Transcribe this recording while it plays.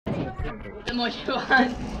The much you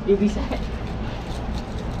want. You'll be sick.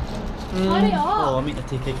 Hurry up. Oh, I'm eating a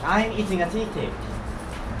tea cake. I'm eating a tea cake.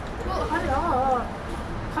 Well, hurry up.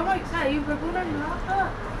 Come outside, we're going on your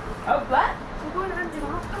laptop. Oh, what? We're going on your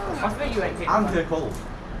laptop. I thought you went to. I'm too cold.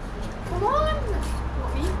 Come on.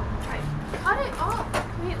 Me? Right. Hurry up.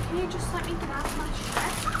 Wait, can you just let me grab my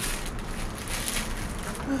shit?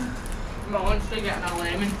 Mom's still getting a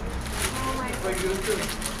lemon. Oh my For god. you too.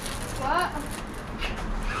 What?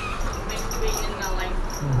 Make waiting in the line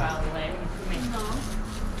for a lemon for me. No.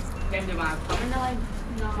 Then do I come in the line?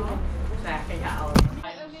 No. So I can get a lemon.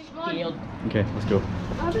 Healed. Okay, let's go.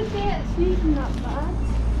 I would say it's even that bad.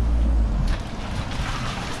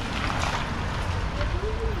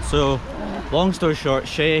 So, long story short,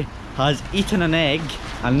 Shae has eaten an egg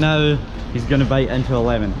and now he's going to bite into a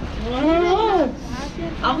lemon.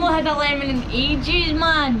 I've not had a lemon in ages,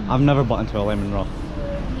 man. I've never bit into a lemon raw.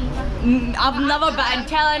 I've never bit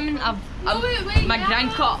into a lemon. My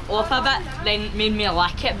gran cut off a bit, then made me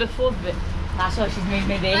lick it before, but that's what she's made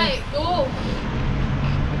me do. Right, go.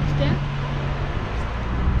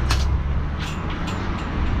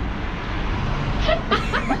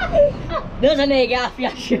 There's an egg off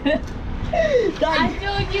your shoe. I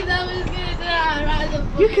told you that was gonna do that right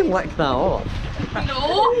at the You can lick that off.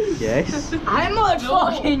 No. Yes. I'm a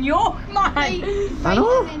fucking yolk, man. I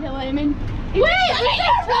know. Wait,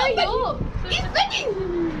 he's licking.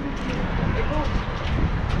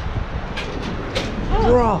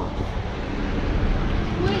 Bro.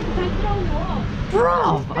 Wait, that's not what.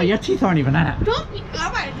 Bro. Oh, your teeth aren't even in it. Don't be.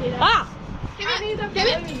 I'm gonna do that. Ah! Give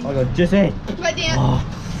it. Oh god, just it. I'm gonna do it. Oh.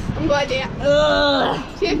 I'm gonna do it.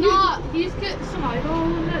 Ugh. See if not, he's got some eyeball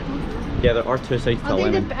in it. Yeah, there are two sides to a I'll do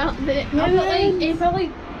the lemon. belt. He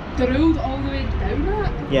probably drilled all the way down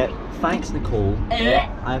it. Yeah, thanks Nicole.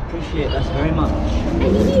 I appreciate this very much.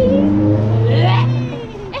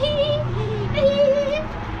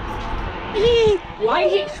 Why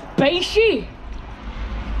is it spicy?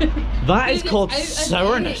 That is called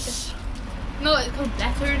sourness. No, it's called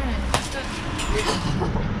bitterness.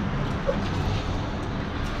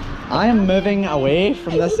 I am moving away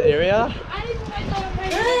from this area. I need to find out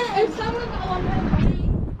if someone got one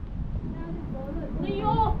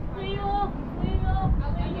Leo,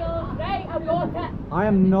 right, I got it. I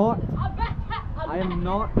am not. I am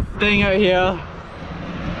not staying out here.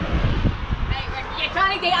 You're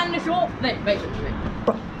trying to get on the shop. Right.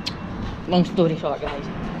 Long story short, guys.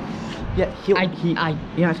 Yeah, he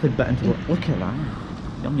actually bit into it. Look at that.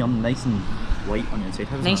 Yum yum, nice and white on the inside.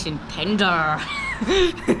 How's Nice that? and tender.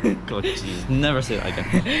 God, jeez, never say that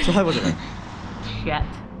again. So how was it then? Shit.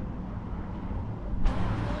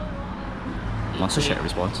 That's a shit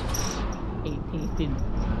response.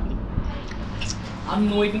 I'm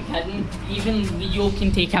not even kidding. Even Leo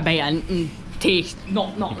can take a bite and taste.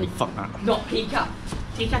 Not like. Fuck that. Not take a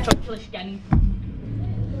chunk of the skin.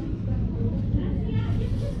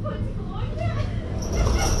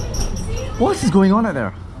 What is going on out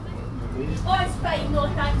there? Oh, it's fine. No,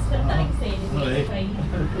 thanks for saying it's fine.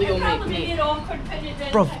 Leo,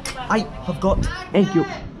 mate. Bro, I have got egg yolk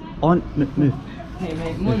on. Move. Hey,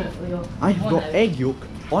 mate, Leo. I have got egg yolk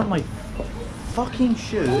on my fucking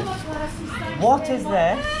shoe. What is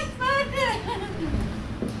this?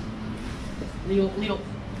 Leo.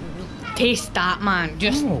 Taste that, man.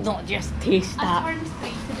 Just No. not just taste I that. turned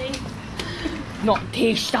 3 today. Not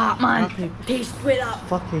taste that, man. Happy Taste with that.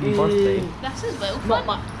 fucking birthday. This is well Not fun.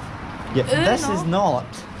 my. Yeah, this no. is not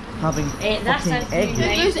having That's fucking actually egg yolk.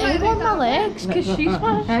 There's egg on my legs because she's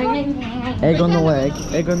flashing. Egg on the leg,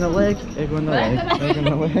 egg on the leg, egg on the leg, egg on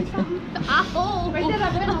the leg. Apple. Where did I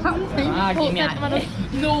put Ah, give me that.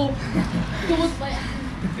 No. Don't let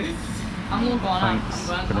I'm not going. Thanks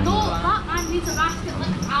for the No, that man needs a basket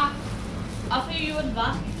like that. I thought you were the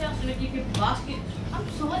basket person if you could basket. I'm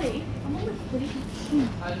sorry. I'm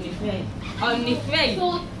only playing. Only three.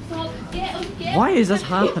 So get him. Why is this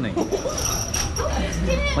happening?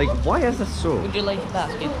 Like, why is this so? Would you like a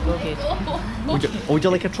basket? Okay. Would you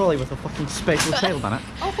like a trolley with a fucking special child in it?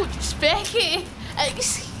 Oh, Specky.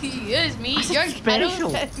 Excuse me. You're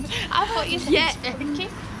special. I thought you said Specky.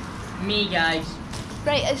 Me, guys.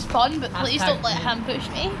 Right, it's fun, but That's please how don't let him push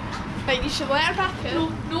me. Right, you should let her back in.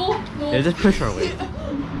 No. Yeah, just push her away.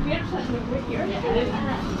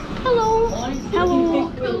 Hello. Hello.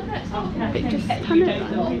 Just turn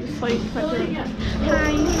it slightly quicker.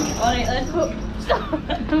 Hi. Alright, let's go. Stop.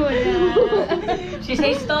 Oh yeah. She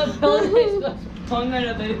says stop pulling it. Stop tongue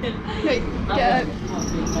her about it. Right, get out.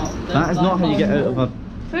 That is not how you get out of a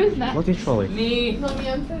Food next. bloody trolley. Me. Not me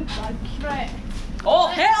on food bag. Right. Oh,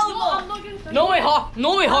 hell I'm no! not gonna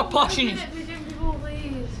No way, hot pushing it.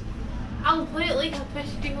 I'll I'll play it like a fish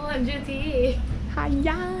people on GTA.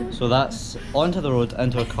 Hiya. So that's onto the road,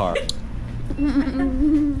 into a car.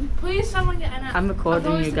 Please someone get in it. I'm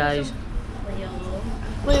recording you guys.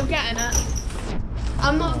 Leo, get in it.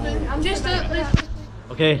 I'm not doing it. I'm just doing it, please.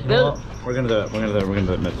 Okay, you know what? We're gonna do it. We're gonna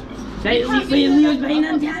do it mid. Right, Leo's behind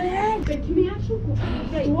on Danny. Can we actually go?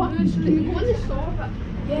 Right, what? You go in the store, but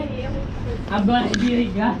yeah. I'm gonna be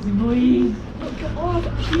like that, boys. Oh,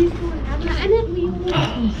 she's going in it,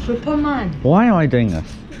 Leo. Superman. Why am I doing this?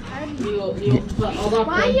 Leo, for other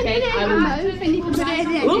Why are you content, putting it in your mouth and you can put it in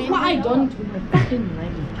it? Look what I done to my fucking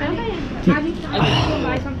leg. I need to go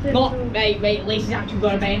buy something. No, right, Lacey's actually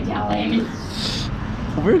gonna buy into a lemon.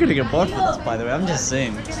 We're gonna get bored for this, by the way. I'm just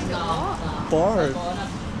saying. Bored.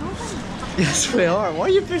 Yes, we are. Why are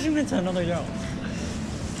you pushing me to another girl?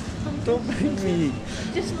 Don't make me.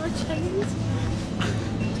 Just my Chinese.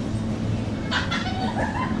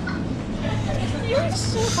 You're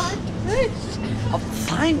so hard to push. Oh,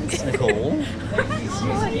 thanks, Nicole.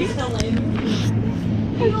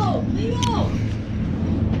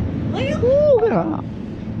 Leo!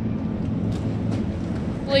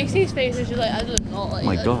 Lacey's face is just like, I do not like Oh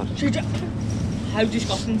my that. god. How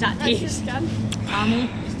disgusting is that That's taste? your skin. Amy,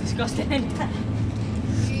 it's disgusting.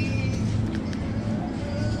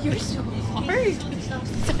 You're so hard. It's hard.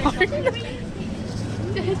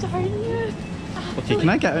 It's hard. Okay, can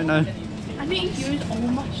I get out now? I need to use all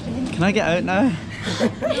my strength. Can I get out now? You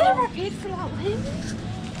never paid for that one.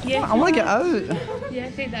 Yeah, I wanna get out. yeah,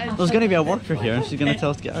 say that. There's gonna be a worker here and she's gonna tell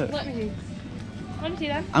us to get out. Let me. Want to see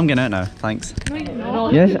that? I'm getting out now, thanks. No, you're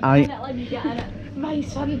not. Yes, I. My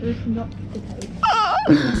son is not the type.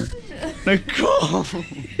 Nicole!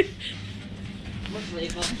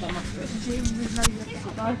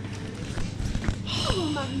 Oh,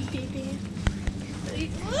 mum's baby.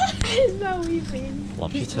 It's not wee baby.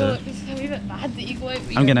 Love you It's too. a wee bit bad that you go out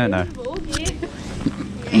with I'm your getting out now. rainbow,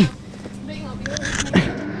 yeah. Bring up yours.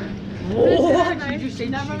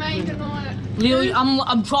 Never mind, you're not on it. Leo,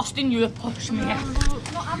 I'm trusting you to push me. No, I'm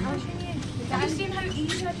pushing you. Have you seen how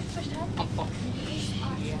easy I just pushed him?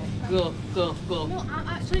 Go. No, I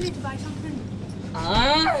actually need to buy something.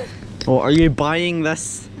 Ah. Oh, are you buying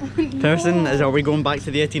this person? Are we going back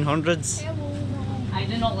to the 1800s? I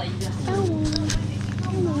do not like this. Hello.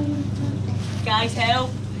 Guys,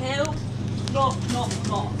 help. No.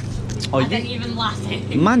 Oh, I didn't even last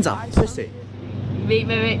it. Man's a pussy. Wait.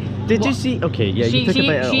 Did you What? see? Okay, yeah, you took a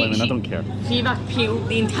bite out of lemon, I she- don't care. See if I peel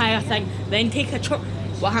the entire thing, then take a chunk.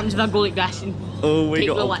 What happens if I go like this and Oh, take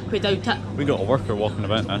the liquid out it? we got a worker walking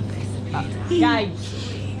about now. Guys,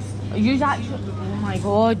 use actually. Oh my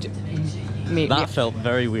god. Mate, That felt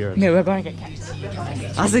very weird. we're gonna get kicked.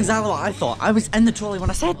 That's exactly what I thought. I was in the trolley when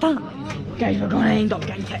I said that. Guys, we're gonna end up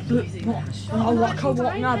getting kicked. Look, I'll walk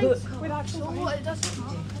now. Look.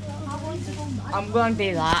 I'm gonna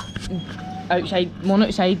do that outside, one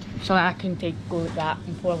outside, so I can go like that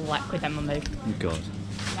and pour liquid in my mouth. Oh god.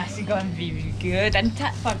 This is gonna be really good, isn't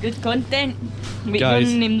it? For good content. Wait,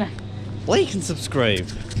 Guys. you wanna name the... Like and subscribe.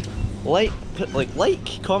 Like,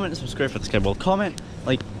 comment and subscribe for this guy. Well, comment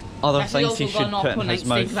like other This is things also he should going up put in on his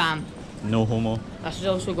mouth. Instagram. No homo. This is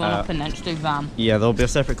also going up on Instagram. Yeah, there'll be a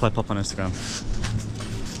separate clip up on Instagram.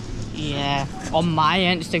 Yeah, on my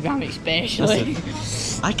Instagram especially.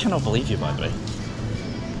 Listen, I cannot believe you, by the way.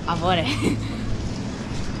 I've already.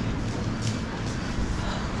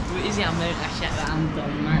 What is the amount of shit that I'm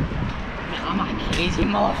done, man? I'm a crazy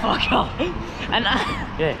motherfucker. And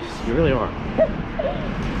Yes, you really are. I'm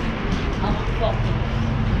a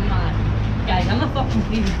fucking man. Guys, I'm a fucking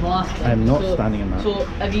crazy bastard. I am not standing in that. So,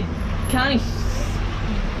 if you can't...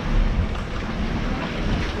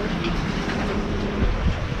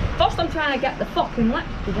 First I'm trying to get the fucking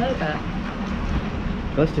liquid out there.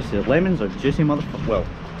 Let's just say lemons are juicy motherfuckers. Well,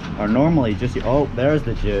 are normally juicy. Oh, there's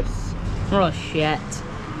the juice. Oh shit.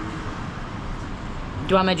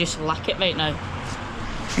 Do I just lick it right now?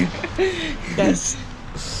 Yes.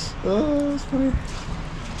 Oh, that's funny.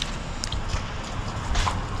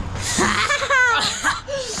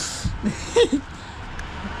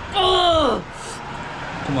 Oh!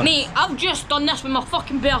 Come on. Mate, I've just done this with my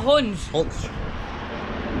fucking bare hands. Oh.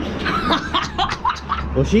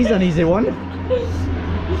 Well, she's an easy one.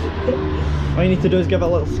 All you need to do is give it a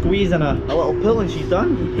little squeeze and a little pull and she's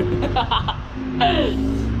done.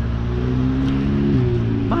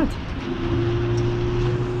 Mad.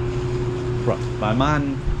 Right, my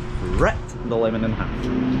man ripped the lemon in half.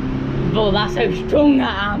 Bro, that's how strong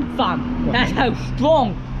I am, fam. That's how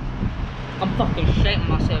strong. I'm fucking shitting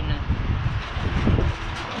myself now.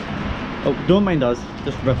 Oh, don't mind us,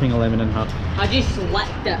 just ripping a lemon in half. I just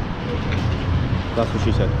licked it. That's what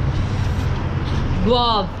she said.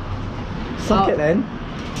 Love. Suck it then.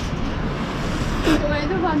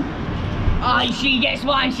 Aye, she gets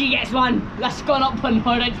one, she gets one. That's gone up on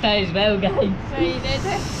her next time as well, guys. Right,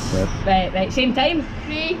 ready? Right, right, same time.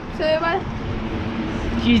 3, 2,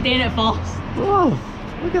 1. She's doing it first. Whoa,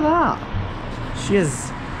 look at that. She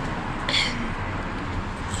is.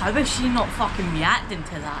 How is she not fucking reacting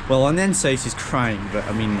to that? Well, on the inside she's crying, but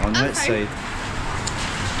I mean on the outside.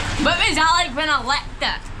 What was that like when I licked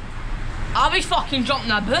it? I was fucking jumping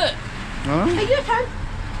about. Huh? Are you a turn?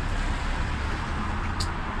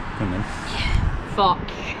 Come on. Fuck.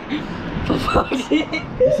 For fuck's sake.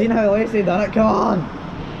 You seen how Lacey done it? Come on.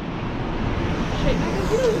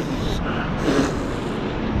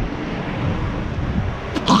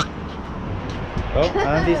 Oh,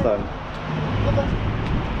 and he's done.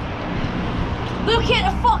 Look at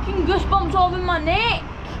the fucking goosebumps all in my neck.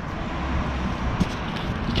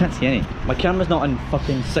 You can't see any. My camera's not in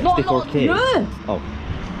fucking 64K. No. Oh.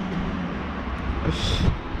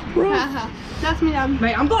 That's me done.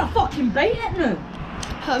 Mate, I'm gonna fucking bite it now.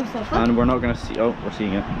 And we're not gonna see. Oh, we're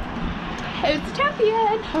seeing it. Who's the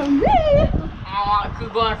champion? Hooray! Oh, I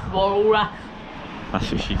could go and swallow that.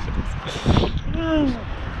 That's what she says.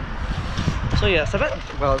 So yeah, it's a bit,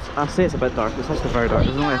 well, I say it's a bit dark, it's actually very dark.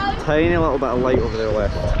 There's only a tiny little bit of light over there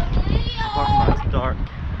left. Apart from that, it's dark.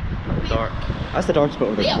 Dark. That's the darkest bit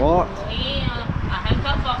over there. What? I think I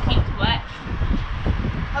fucking twitched.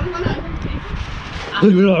 I'm gonna.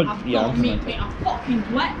 Yeah, Me, I fucking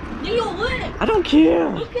twitched. Leo, look! I don't care!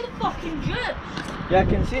 Look at the fucking drip! Yeah, I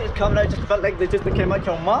can see it's coming out just a bit like they just came out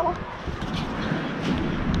your mama.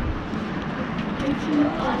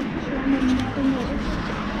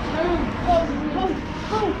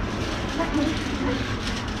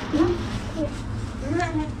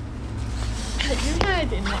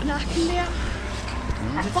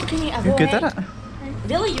 I fucking eat a You're good at it.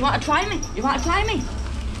 Really? You want to try me? You want to try me?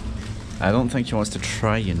 I don't think she wants to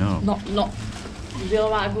try, you know. Not. You really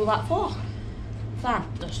want to go that far? Fam,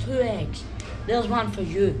 there's 2 eggs. There's one for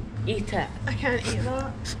you. Eat it. I can't eat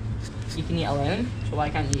that. You can eat a lemon, so why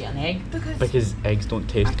can't you eat an egg? Because eggs don't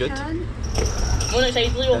taste good. Can. One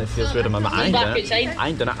outside, Leo. And it feels weird in my mouth. I ain't Back doing it. outside. I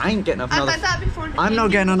ain't doing it. I ain't getting I've another. had that before. I'm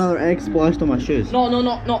not getting another egg splashed on my shoes. No,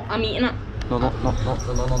 I'm eating it. No.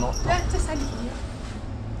 Just in here.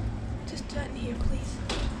 Just do it in here, please.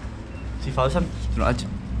 See if I was him. You know, Is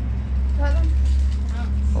that them?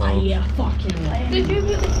 I eat a fucking lemon. Did you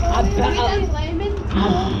really I bet lemon?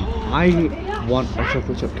 I want a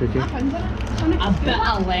chocolate chip cookie. A bit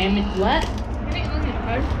of lemon. What?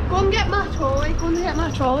 Go and get my trolley. Go and get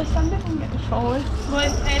my trolley. Stand up and get the trolley.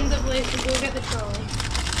 Well, end of late to go get the trolley.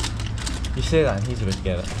 You say that and he's about to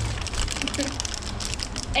get it.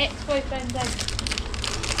 Ex-boyfriend in.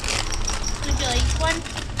 Would you like one?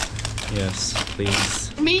 Yes,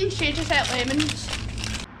 please. Me and Shae just ate lemons.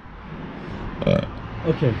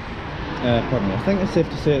 Okay. Pardon me. I think it's safe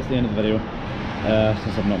to say it's the end of the video.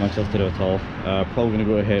 Since I've not much else to do at all. Probably going to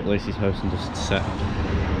go to Lacey's house and just sit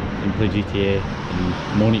and play GTA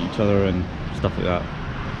and moan at each other and stuff like that.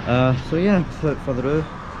 So yeah, without further ado,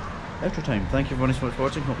 extra time. Thank you everyone so much for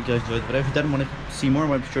watching. Hope you guys enjoyed the video. If you didn't want to see more,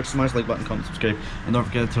 be sure to smash the like button, comment, subscribe, and don't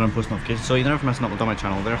forget to turn on post notifications so you never miss an upload on my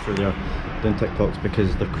channel. They're through there doing TikToks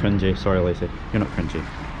because they're cringy. Sorry Lacey, you're not cringy.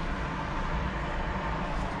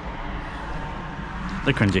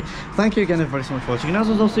 They're cringy. Thank you again everybody so much for watching, and as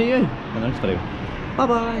always I'll see you in the next video. Bye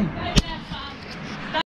bye!